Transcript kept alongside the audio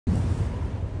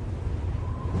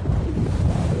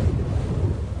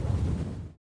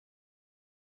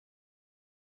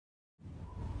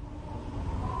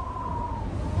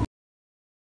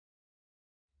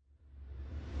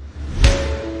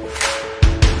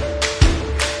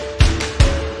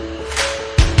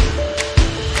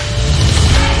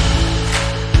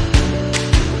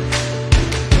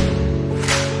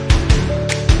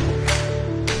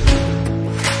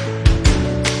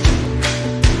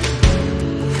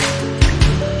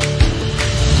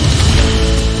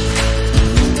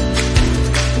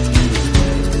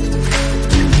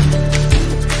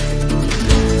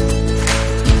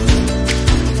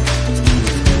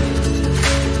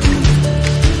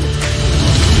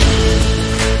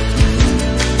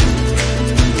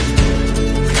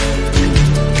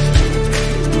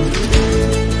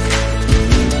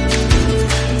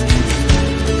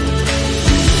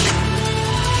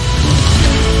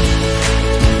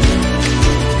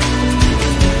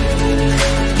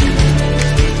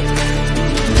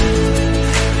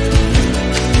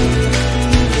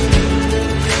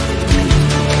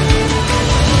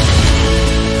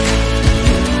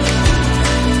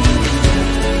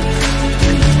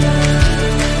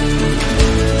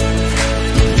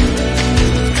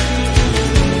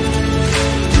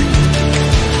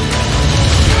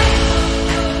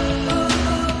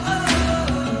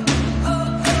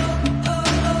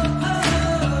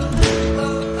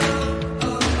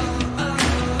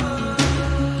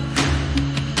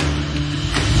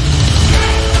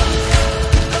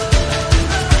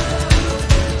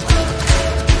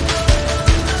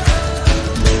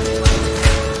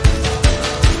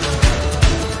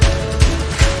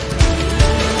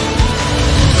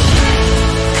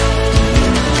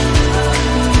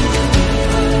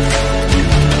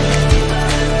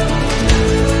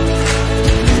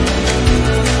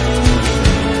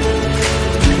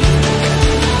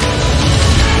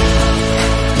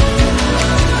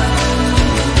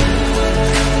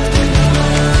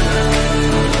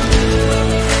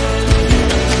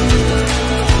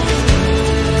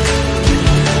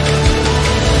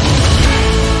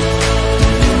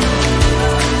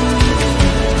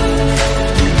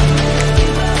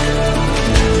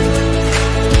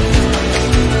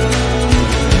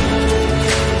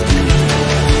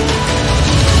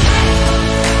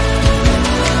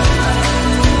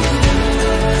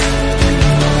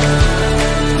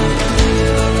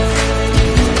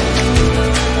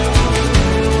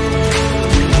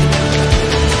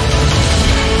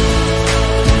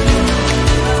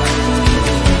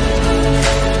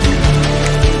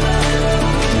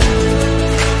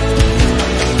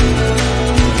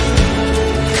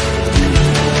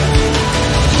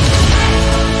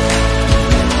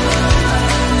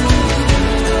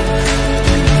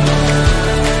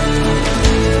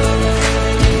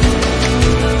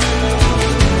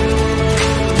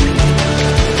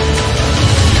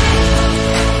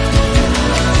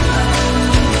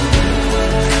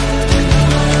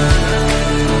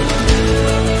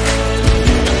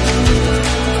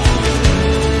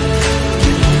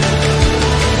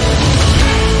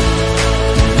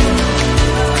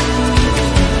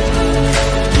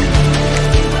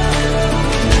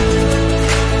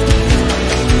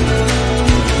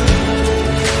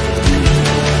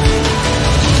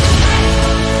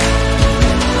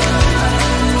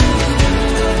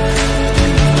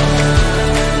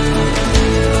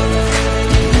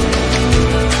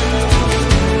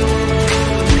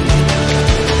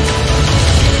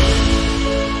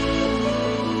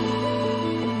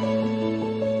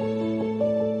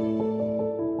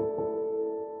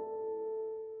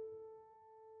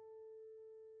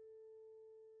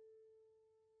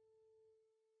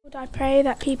I pray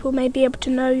that people may be able to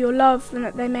know your love, and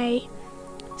that they may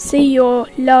see your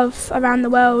love around the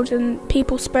world, and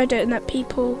people spread it, and that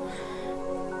people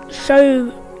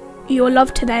show your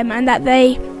love to them, and that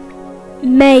they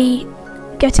may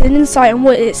get an insight on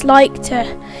what it's like to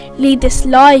lead this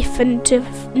life, and to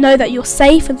know that you're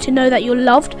safe, and to know that you're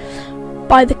loved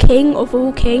by the King of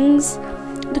all kings,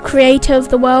 the creator of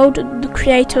the world, the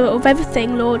creator of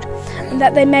everything, Lord, and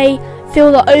that they may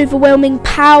feel the overwhelming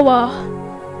power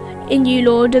in you,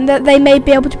 Lord, and that they may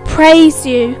be able to praise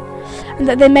you, and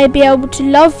that they may be able to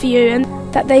love you,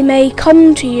 and that they may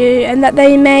come to you, and that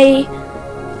they may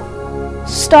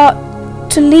start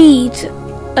to lead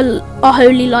a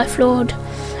holy life, Lord,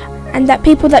 and that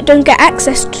people that don't get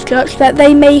access to church, that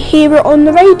they may hear it on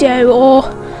the radio or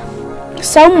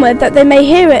somewhere, that they may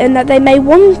hear it, and that they may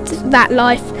want that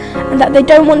life, and that they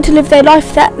don't want to live their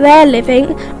life that they're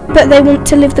living, but they want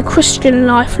to live the Christian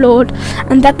life, Lord,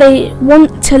 and that they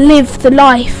want to live the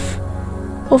life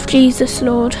of Jesus,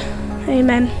 Lord.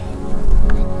 Amen.